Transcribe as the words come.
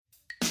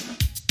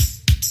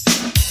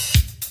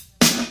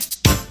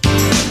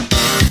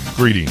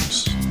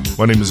Greetings.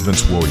 My name is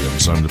Vince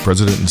Williams. I'm the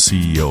president and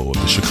CEO of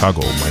the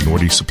Chicago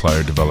Minority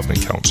Supplier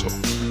Development Council.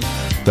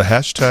 The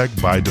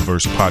hashtag Buy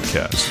Diverse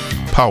podcast,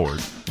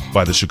 powered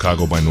by the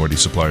Chicago Minority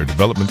Supplier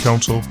Development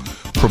Council,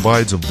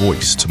 provides a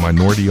voice to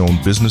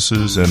minority-owned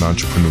businesses and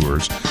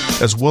entrepreneurs,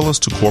 as well as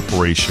to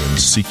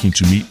corporations seeking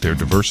to meet their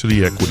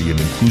diversity, equity, and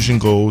inclusion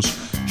goals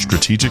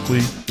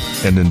strategically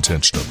and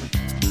intentionally.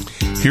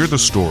 Hear the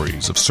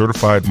stories of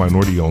certified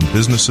minority-owned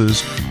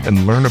businesses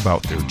and learn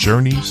about their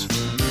journeys,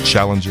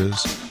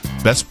 challenges,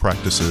 best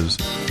practices,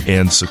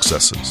 and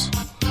successes.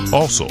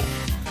 Also,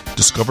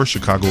 discover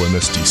Chicago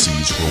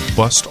MSDC's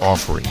robust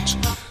offerings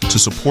to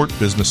support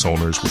business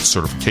owners with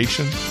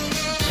certification,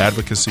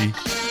 advocacy,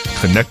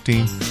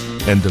 connecting,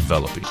 and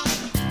developing.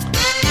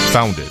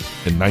 Founded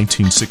in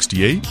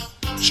 1968,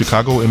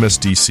 Chicago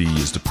MSDC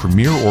is the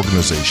premier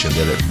organization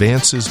that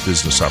advances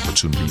business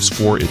opportunities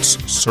for its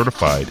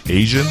certified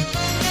Asian,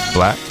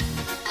 Black,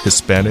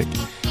 Hispanic,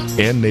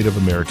 and Native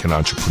American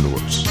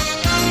entrepreneurs.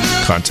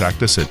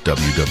 Contact us at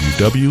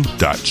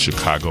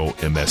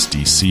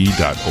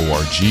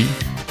www.chicagomsdc.org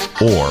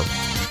or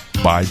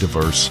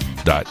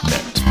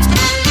buydiverse.net.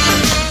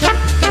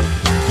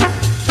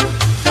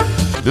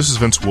 This is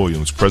Vince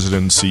Williams,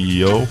 President and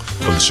CEO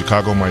of the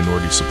Chicago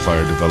Minority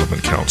Supplier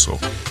Development Council,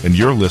 and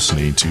you're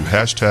listening to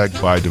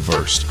hashtag Buy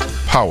Diverse,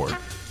 powered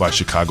by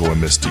Chicago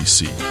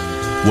MSDC.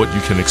 What you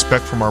can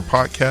expect from our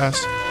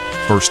podcast: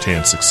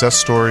 firsthand success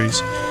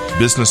stories,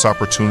 business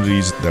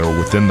opportunities that are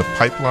within the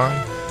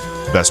pipeline,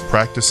 best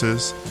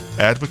practices,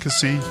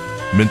 advocacy,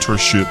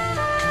 mentorship,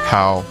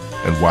 how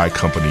and why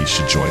companies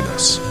should join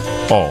us,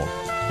 all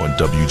on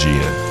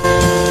WGN.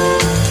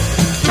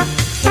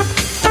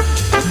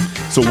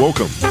 So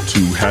welcome to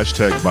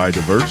hashtag Buy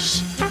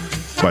Diverse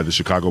by the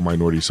Chicago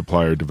Minority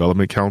Supplier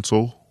Development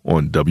Council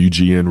on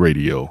WGN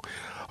Radio.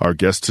 Our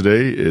guest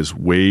today is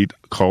Wade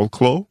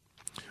Colclough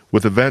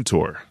with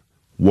Avantor.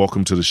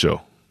 Welcome to the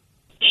show.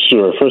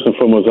 Sure. First and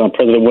foremost, I'm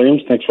President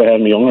Williams. Thanks for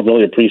having me on. I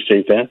really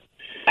appreciate that.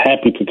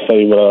 Happy to tell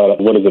you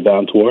what is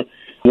Avantor.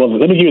 Well,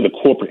 let me give you the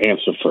corporate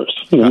answer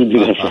first. Let me do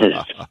that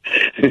first.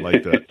 I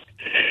like that.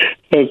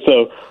 And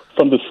so,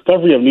 from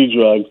discovery of new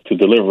drugs to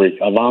delivery,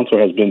 Avantor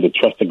has been the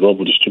trusted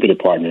global distributor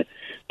partner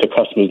to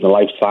customers in the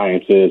life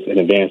sciences and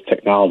advanced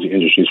technology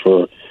industries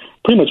for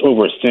pretty much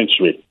over a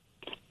century.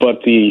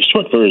 But the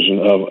short version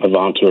of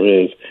Avantor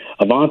is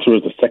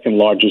the second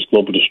largest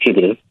global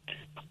distributor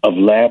of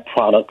lab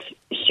products,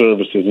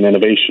 services, and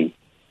innovation.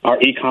 Our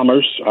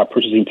e-commerce, our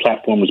purchasing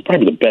platform is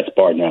probably the best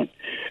part now.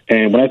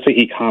 And when I say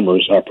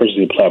e-commerce, our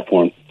purchasing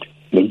platform,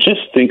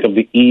 just think of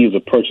the ease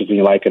of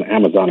purchasing like an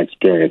Amazon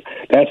experience.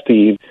 That's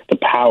the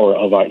power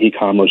of our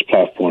e-commerce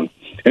platform.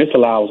 And this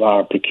allows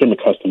our procurement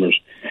customers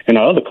and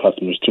our other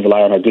customers to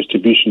rely on our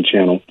distribution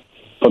channel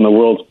from the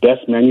world's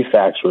best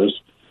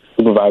manufacturers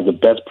who provide the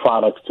best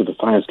products to the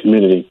science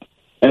community.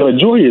 And the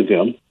majority of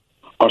them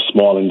are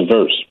small and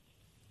diverse.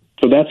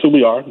 So that's who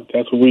we are.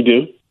 That's what we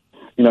do.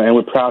 And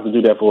we're proud to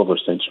do that for over a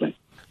century.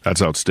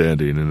 That's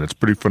outstanding, and it's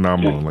pretty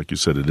phenomenal. And like you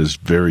said, it is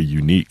very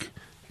unique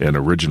and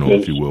original,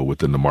 if you will,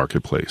 within the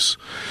marketplace.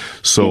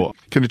 So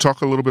can you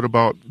talk a little bit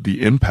about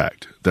the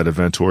impact that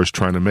Avantor is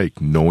trying to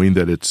make, knowing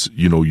that it's,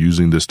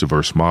 using this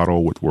diverse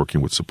model with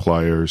working with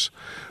suppliers?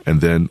 And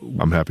then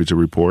I'm happy to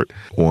report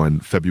on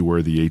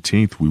February the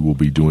 18th, we will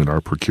be doing our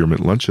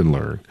procurement lunch and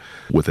learn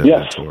with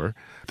Avantor,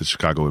 the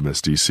Chicago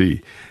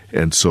MSDC.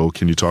 And so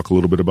can you talk a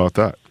little bit about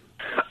that?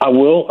 I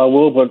will,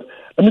 but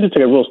let me just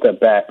take a real step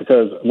back,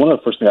 because one of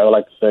the first things I would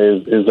like to say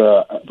is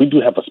we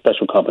do have a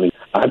special company.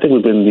 I think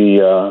we've been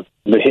the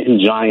hidden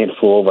giant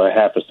for over a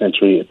half a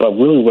century, but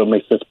really what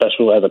makes us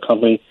special as a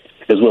company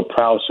is we're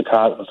proud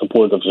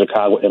supporters of the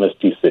Chicago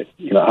MSDC.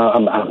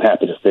 I'm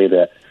happy to say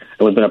that.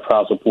 And we've been a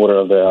proud supporter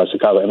of the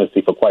Chicago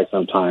MSDC for quite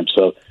some time.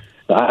 So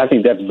I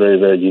think that's very,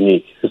 very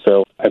unique.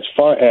 So as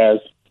far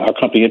as our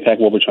company impact,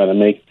 what we're trying to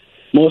make,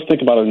 let's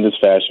think about it in this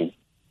fashion.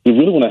 We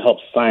really want to help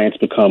science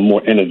become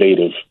more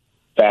innovative,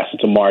 faster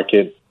to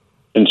market,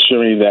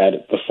 ensuring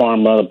that the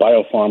pharma, the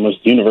biopharmas,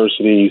 the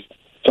universities,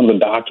 some of the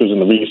doctors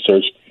and the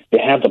research, they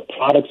have the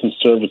products and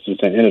services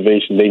and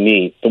innovation they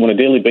need. So on a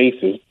daily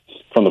basis,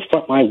 from the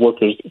frontline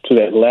workers to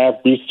that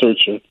lab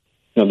researcher,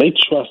 they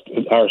trust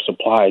our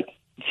supply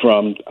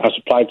from our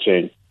supply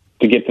chain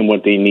to get them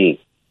what they need.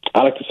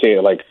 I like to say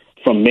it like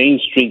from Main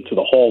Street to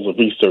the halls of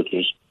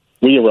researchers,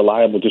 we're a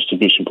reliable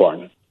distribution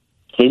partner.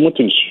 So we want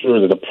to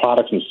ensure that the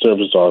products and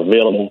services are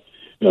available,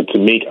 to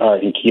make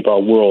and keep our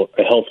world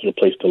a healthier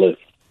place to live.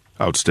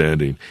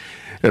 Outstanding.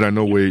 And I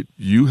know, Wade,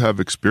 you have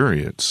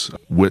experience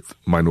with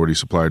minority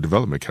supplier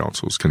development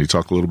councils. Can you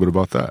talk a little bit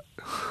about that?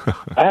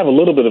 I have a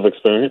little bit of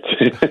experience.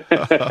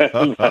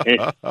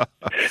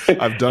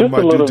 I've done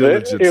my due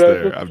diligence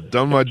there. I've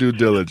done my due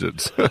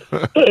diligence.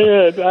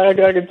 Yeah, I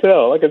can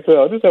tell. I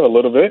just have a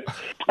little bit.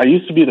 I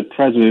used to be the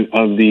president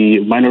of the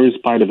Minority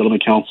Supplier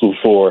Development Council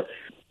for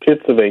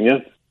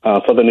Pennsylvania,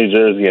 Southern New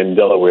Jersey, and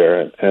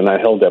Delaware, and I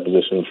held that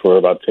position for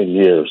about 10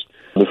 years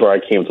before I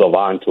came to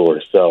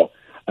Avantor. So,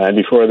 and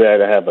before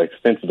that, I have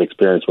extensive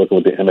experience working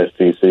with the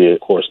MSDC, of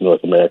course,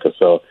 North America.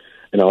 So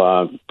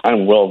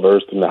I'm well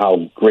versed in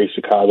how great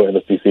Chicago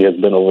NSDC has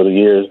been over the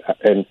years,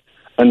 and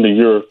under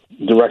your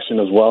direction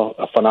as well,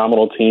 a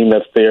phenomenal team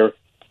that's there.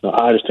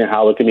 I understand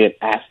how it can be an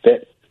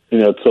asset,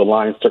 to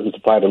align certain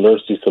supply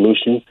diversity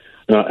solutions,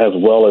 as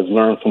well as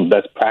learn from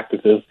best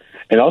practices,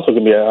 and also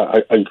can be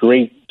a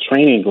great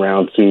training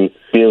ground to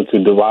be able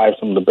to derive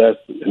some of the best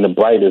and the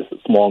brightest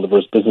small and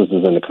diverse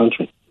businesses in the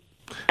country.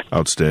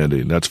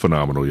 Outstanding. That's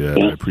phenomenal. Yeah.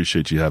 I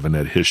appreciate you having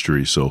that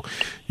history so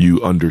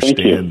you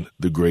understand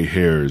the gray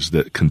hairs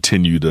that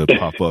continue to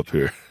pop up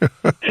here.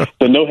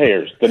 The no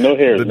hairs. The no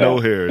hairs. The no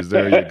hairs.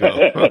 There you go.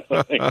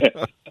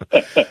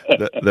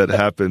 that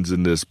happens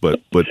in this, but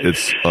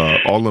it's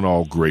all in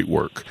all great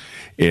work.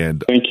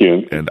 And thank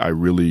you. And I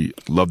really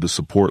love the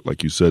support,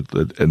 like you said,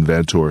 that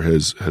Inventor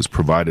has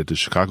provided to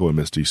Chicago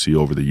MSDC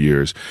over the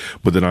years.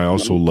 But then I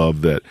also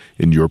love that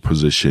in your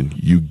position,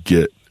 you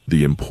get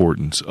the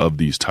importance of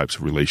these types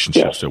of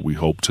relationships that we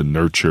hope to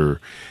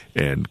nurture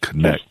and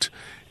connect,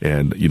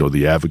 and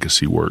the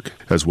advocacy work,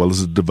 as well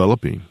as the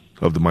developing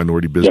of the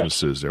minority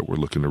businesses that we're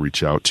looking to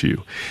reach out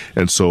to.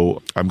 And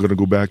so I'm going to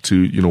go back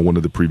to one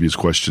of the previous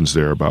questions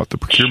there about the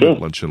procurement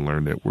lunch and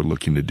learn that we're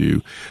looking to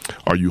do.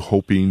 Are you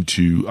hoping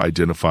to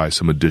identify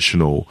some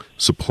additional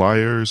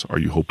suppliers? Are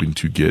you hoping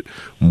to get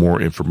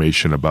more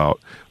information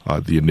about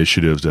the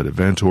initiatives that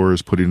Inventor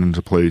is putting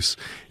into place?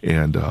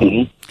 And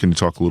can you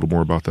talk a little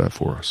more about that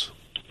for us?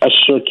 I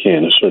sure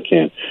can.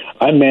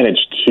 I manage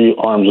two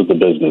arms of the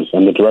business.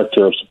 I'm the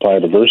Director of Supplier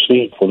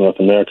Diversity for North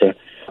America,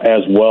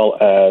 as well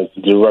as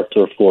the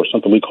Director for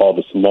something we call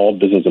the Small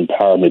Business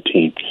Empowerment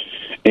Team.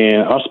 And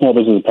our Small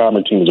Business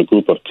Empowerment Team is a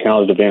group of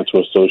talented Inventor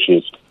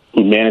associates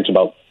who manage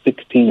about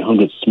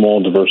 1,600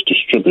 small, diverse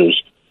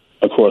distributors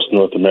across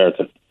North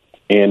America.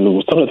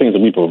 And some of the things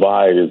that we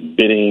provide is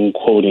bidding,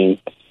 quoting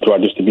through our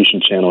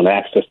distribution channel, and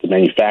access to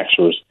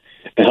manufacturers,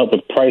 and help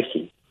with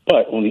pricing.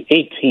 But on the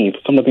 18th,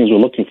 some of the things we're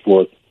looking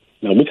for,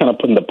 we're kind of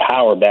putting the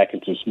power back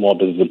into small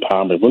business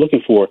empowerment. We're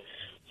looking for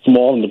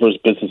small and diverse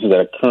businesses that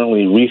are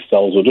currently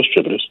resellers or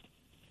distributors,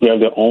 who have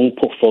their own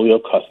portfolio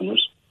of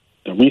customers,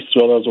 the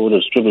resellers or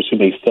distributors who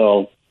may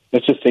sell,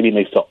 let's just say they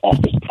may sell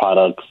office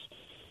products,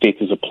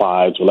 safety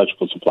supplies, or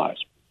electrical supplies.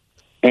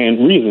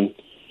 And reason,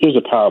 here's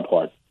the power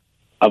part.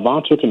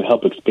 Avantor can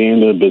help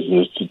expand their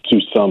business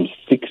to some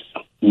 6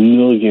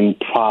 million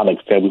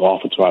products that we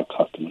offer to our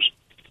customers.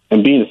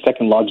 And being the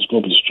second largest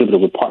global distributor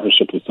with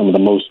partnership with some of the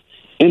most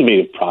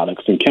innovative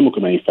products and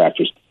chemical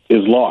manufacturers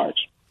is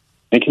large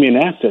and can be an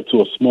asset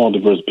to a small,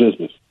 diverse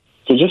business.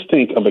 So just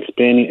think of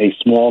expanding a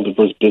small,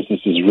 diverse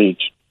business's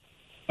reach.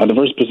 A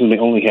diverse business may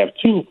only have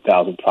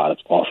 2,000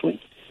 products offering.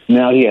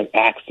 Now he has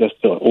access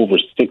to over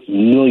 6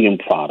 million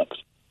products.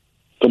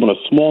 So when a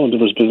small and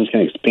diverse business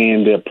can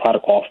expand their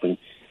product offering,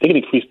 they can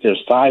increase their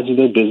size of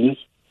their business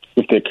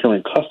with their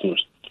current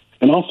customers.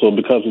 And also,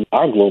 because of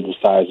our global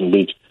size and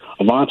reach,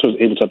 Avantor is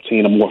able to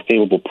obtain a more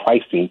favorable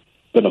pricing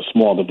than a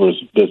small,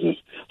 diverse business.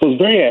 So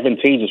it's very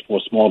advantageous for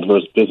a small,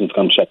 diverse business to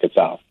come check us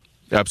out.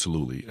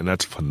 Absolutely. And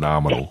that's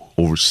phenomenal.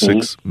 Over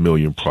 6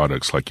 million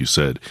products, like you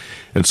said.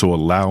 And so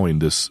allowing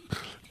this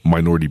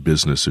minority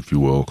business, if you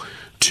will,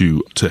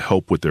 to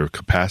help with their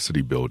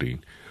capacity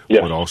building,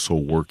 but also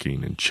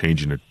working and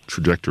changing the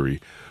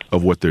trajectory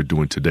of what they're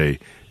doing today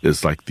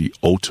is like the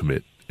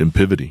ultimate in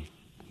pivoting,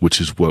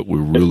 which is what we're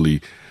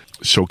really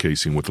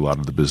showcasing with a lot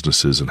of the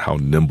businesses and how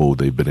nimble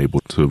they've been able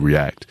to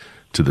react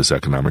to this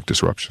economic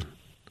disruption.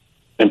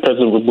 And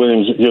President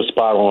Williams, you're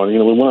spot on.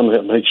 We want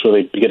to make sure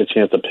they get a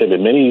chance to pivot.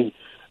 Many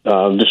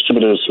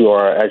distributors who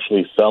are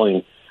actually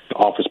selling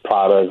office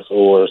products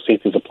or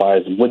safety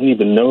supplies wouldn't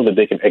even know that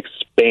they can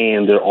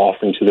expand their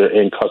offering to their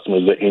end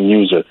customers, their end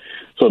user.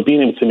 So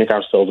being able to make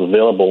ourselves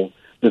available,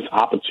 this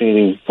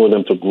opportunity for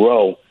them to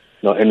grow,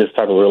 in this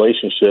type of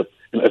relationship,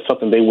 it's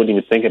something they wouldn't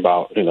even think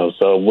about.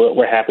 So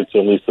we're happy to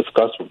at least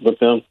discuss with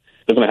them.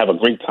 They're going to have a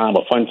great time,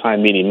 a fun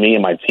time meeting me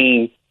and my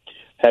team,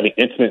 having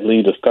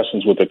intimately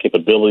discussions with their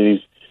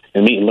capabilities,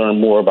 and meet and learn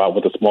more about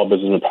what the Small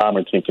Business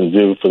Empowerment Team can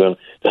do for them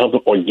to help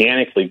them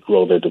organically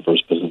grow their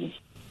diverse businesses.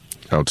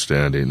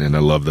 Outstanding. And I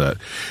love that.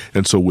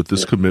 And so with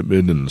this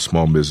commitment and the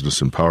Small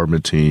Business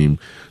Empowerment Team,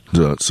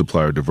 the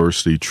supplier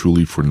diversity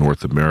truly for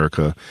North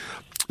America,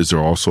 is there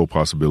also a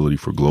possibility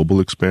for global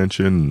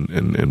expansion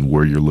and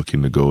where you're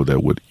looking to go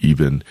that would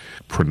even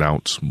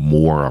pronounce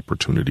more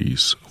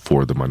opportunities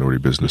for the minority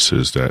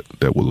businesses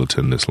that will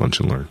attend this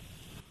Lunch and Learn?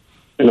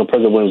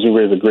 President Williams, you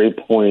raised a great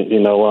point.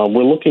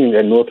 We're looking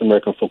at North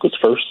American focus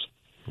first.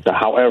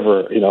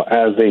 However,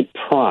 as a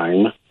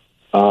prime,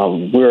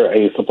 we're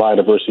a supply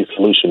diversity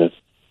solutionist.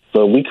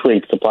 So we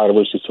create supply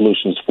diversity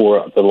solutions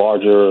for the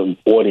larger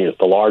audience,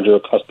 the larger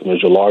customers,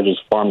 your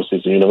largest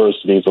pharmacies or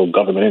universities or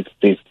government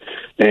entities.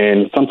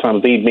 And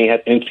sometimes they may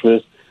have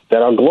interests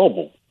that are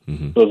global.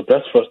 Mm-hmm. So it's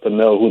best for us to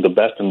know who the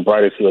best and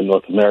brightest here in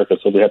North America,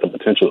 so we have the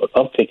potential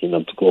of taking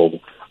them to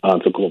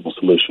global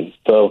solutions.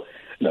 So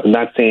I'm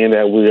not saying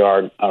that we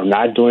are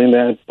not doing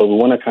that, but we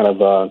want to kind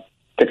of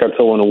stick our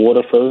toe in the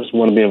water first. We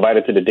want to be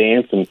invited to the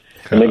dance and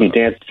maybe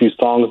dance a few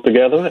songs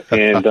together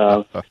and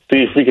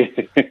see if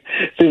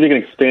we can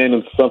expand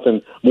into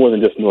something more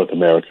than just North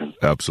America.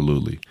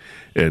 Absolutely,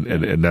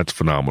 and that's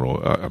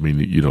phenomenal. I mean,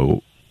 you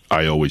know,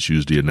 I always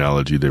use the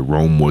analogy that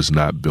Rome was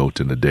not built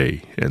in a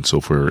day, and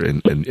so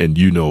and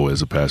you know,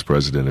 as a past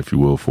president, if you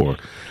will, for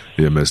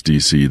the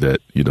MSDC,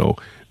 that you know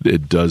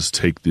it does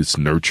take this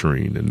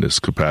nurturing and this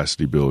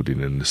capacity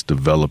building and this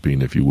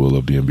developing, if you will,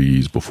 of the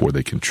MBEs before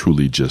they can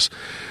truly just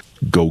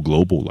go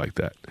global like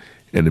that.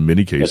 And in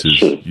many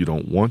cases, you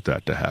don't want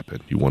that to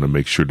happen. You want to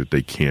make sure that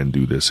they can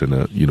do this in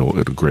a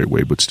great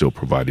way, but still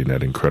providing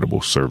that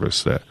incredible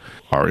service that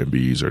our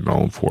MBEs are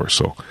known for.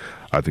 So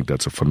I think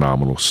that's a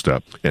phenomenal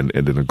step and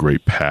then a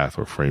great path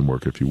or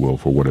framework, if you will,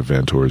 for what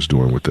Avantor is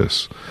doing with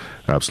this.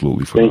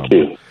 Absolutely phenomenal.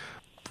 Thank you.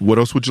 What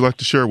else would you like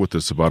to share with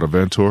us about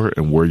Avantor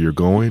and where you're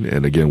going?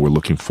 And again, we're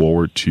looking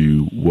forward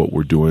to what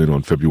we're doing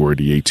on February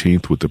the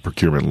 18th with the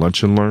Procurement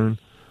Lunch and Learn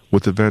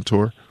with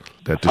Avantor.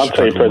 I'll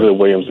tell you, President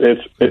Williams,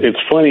 it's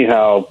funny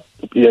how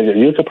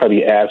you could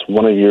probably ask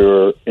one of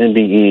your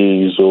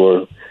MBEs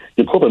or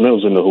your corporate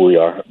members will know who we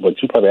are, but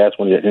you probably ask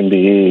one of your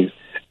MBEs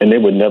and they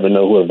would never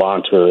know who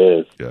Avantor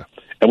is. Yeah.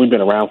 And we've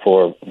been around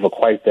for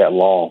quite that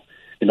long.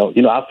 You know,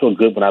 I feel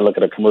good when I look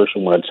at a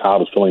commercial when a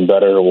child is feeling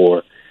better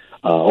or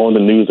on the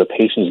news of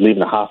patients leaving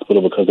the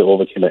hospital because they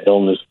overcame an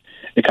illness.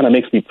 It kind of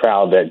makes me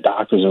proud that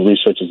doctors and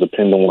researchers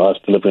depend on us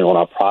delivering on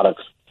our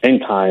products in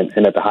time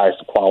and at the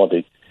highest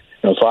quality.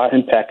 You know, so our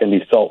impact can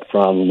be felt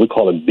from, we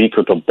call it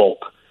beaker to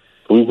bulk.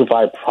 So we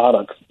provide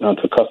products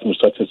to customers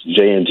such as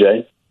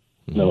J&J,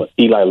 you know,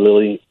 Eli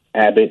Lilly,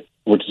 Abbott,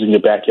 which is in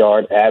your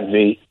backyard,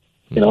 AbbVie,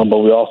 you know, but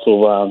we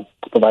also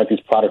provide these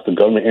products to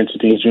government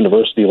entities,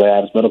 university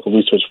labs, medical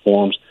research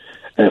forums,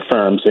 and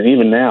firms. And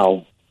even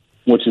now,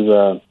 which is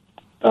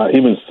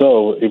even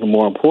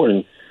more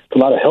important, to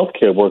a lot of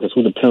healthcare workers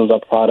who depend on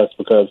our products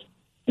because,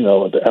 you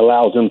know, it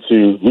allows them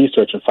to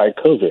research and fight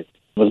COVID.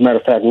 As a matter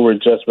of fact, we were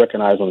just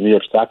recognized on the New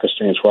York Stock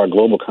Exchange for our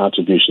global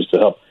contributions to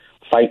help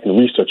fight and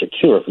research a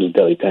cure for this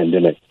deadly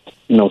pandemic.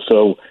 You know,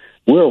 so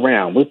we're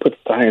around. We put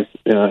science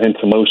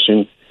into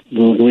motion.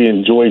 We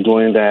enjoy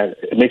doing that.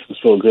 It makes us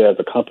feel good as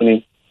a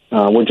company.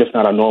 We're just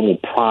not a normal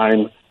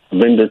prime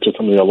vendor to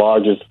some of the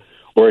largest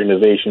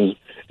organizations.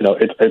 You know,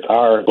 it's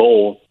our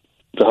goal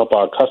to help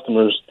our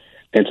customers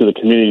and to the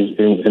communities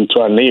and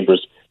to our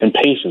neighbors and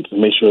patients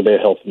and make sure they're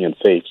healthy and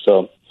safe.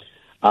 So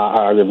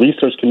the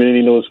research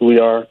community knows who we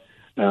are.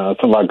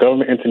 Some of our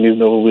government entities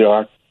know who we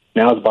are.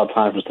 Now it's about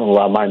time for some of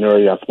our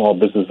minority, our small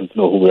businesses to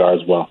know who we are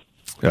as well.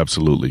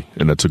 Absolutely.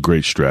 And that's a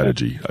great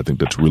strategy. I think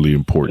that's really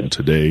important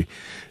today,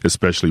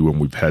 especially when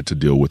we've had to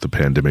deal with a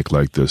pandemic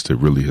like this that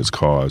really has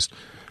caused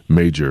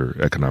major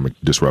economic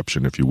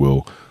disruption, if you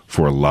will,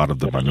 for a lot of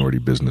the minority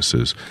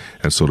businesses.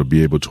 And so to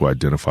be able to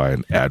identify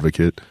an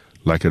advocate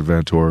like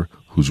Avantor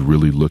who's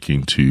really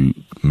looking to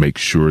make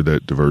sure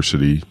that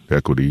diversity,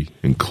 equity,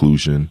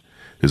 inclusion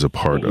is a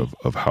part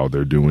of how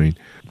they're doing,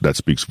 that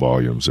speaks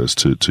volumes as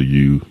to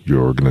you,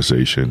 your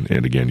organization,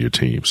 and again, your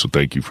team. So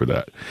thank you for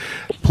that.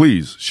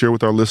 Please share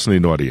with our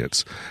listening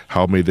audience,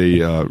 how may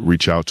they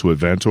reach out to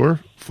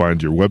Avantor,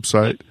 find your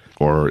website,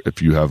 or if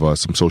you have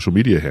some social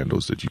media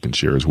handles that you can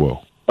share as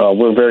well.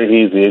 We're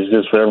very easy. It's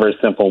just very, very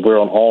simple. We're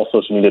on all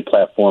social media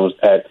platforms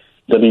at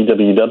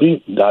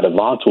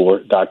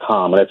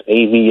www.avantor.com. That's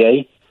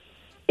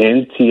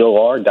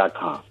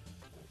AVANTOR.com.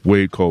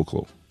 Wade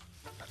Kolko,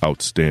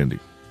 outstanding.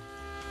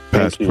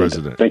 Past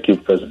president. Thank you,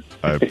 President.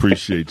 I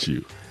appreciate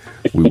you.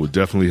 We will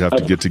definitely have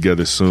to get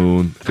together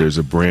soon. There's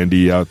a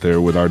brandy out there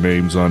with our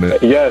names on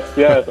it. Yes,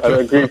 I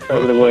agree,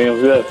 President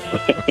Williams, yes.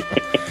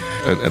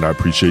 and I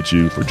appreciate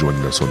you for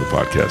joining us on the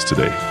podcast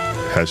today.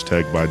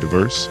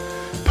 #ByDiverse,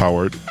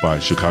 powered by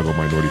Chicago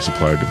Minority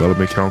Supplier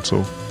Development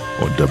Council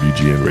on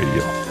WGN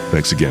Radio.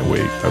 Thanks again,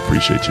 Wade. I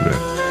appreciate you,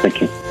 man.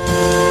 Thank you.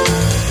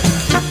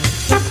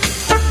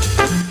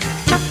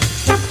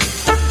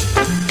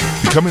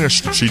 Becoming a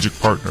strategic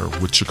partner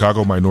with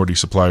Chicago Minority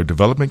Supplier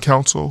Development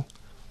Council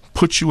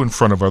puts you in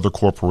front of other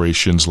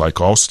corporations like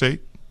Allstate,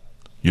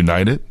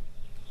 United,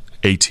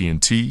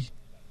 AT&T,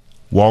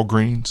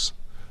 Walgreens,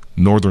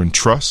 Northern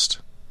Trust,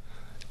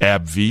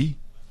 AbbVie,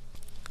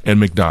 and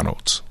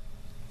McDonald's.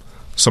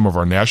 Some of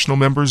our national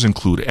members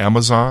include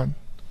Amazon,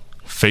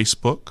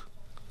 Facebook,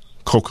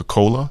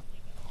 Coca-Cola,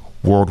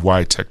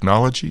 Worldwide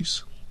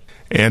Technologies,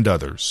 and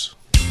others.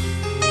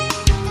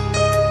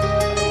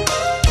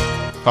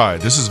 Hi,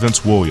 this is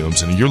Vince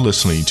Williams, and you're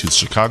listening to the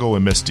Chicago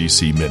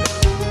MSDC Minute.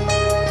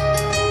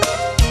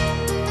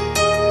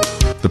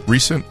 The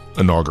recent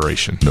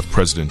inauguration of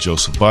President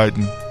Joseph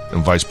Biden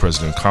and Vice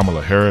President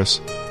Kamala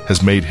Harris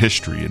has made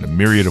history in a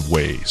myriad of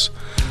ways,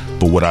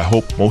 but what I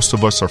hope most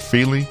of us are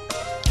feeling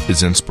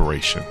is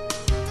inspiration.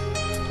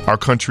 Our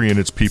country and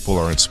its people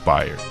are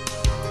inspired,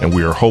 and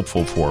we are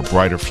hopeful for a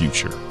brighter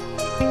future.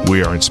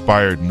 We are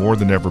inspired more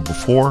than ever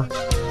before,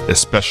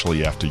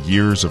 especially after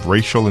years of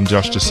racial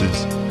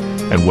injustices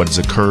and what has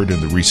occurred in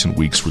the recent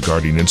weeks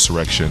regarding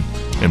insurrection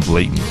and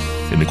blatant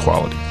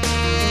inequality.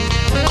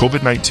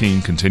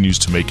 COVID-19 continues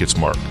to make its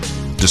mark,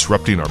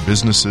 disrupting our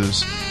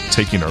businesses,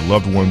 taking our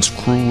loved ones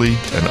cruelly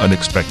and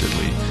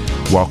unexpectedly,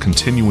 while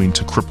continuing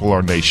to cripple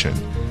our nation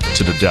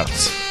to the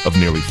deaths of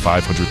nearly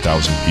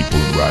 500,000 people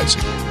and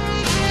rising.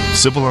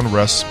 Civil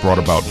unrest brought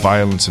about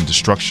violence and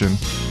destruction,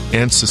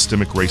 and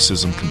systemic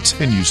racism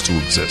continues to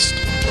exist.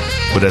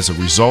 But as a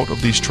result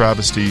of these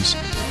travesties,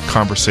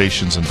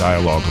 conversations and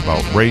dialogue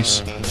about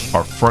race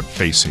are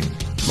front-facing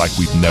like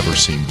we've never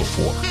seen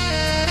before.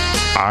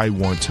 I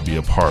want to be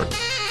a part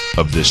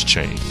of this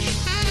change.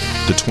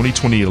 The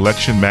 2020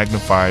 election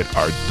magnified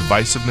our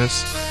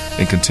divisiveness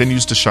and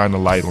continues to shine a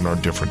light on our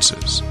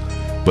differences.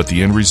 But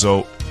the end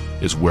result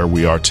is where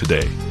we are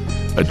today,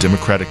 a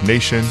democratic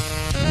nation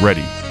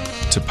ready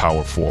to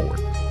power forward.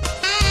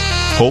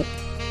 Hope,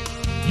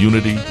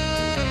 unity,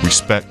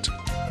 respect,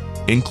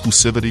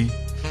 inclusivity,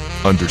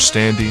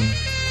 understanding,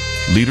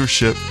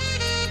 leadership,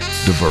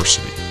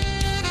 diversity.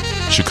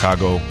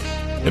 Chicago,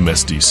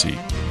 MSDC.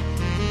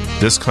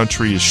 This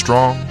country is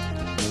strong.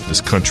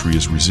 This country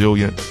is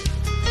resilient.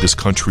 This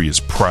country is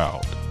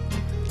proud.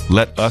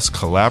 Let us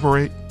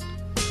collaborate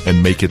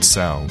and make it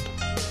sound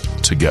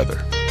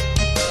together.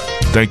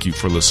 Thank you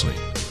for listening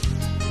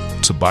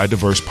to By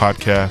Diverse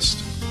Podcast,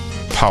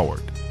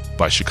 powered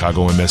by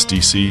Chicago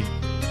MSDC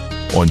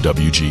on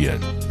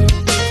WGN.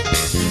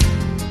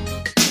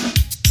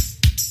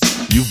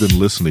 You've been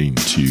listening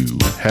to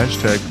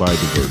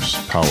 #ByDiverse,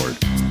 powered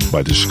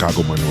by the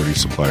Chicago Minority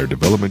Supplier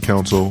Development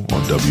Council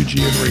on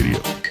WGN Radio.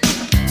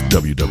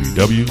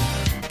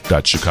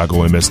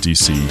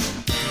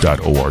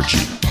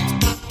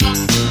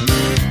 www.chicagomsdc.org.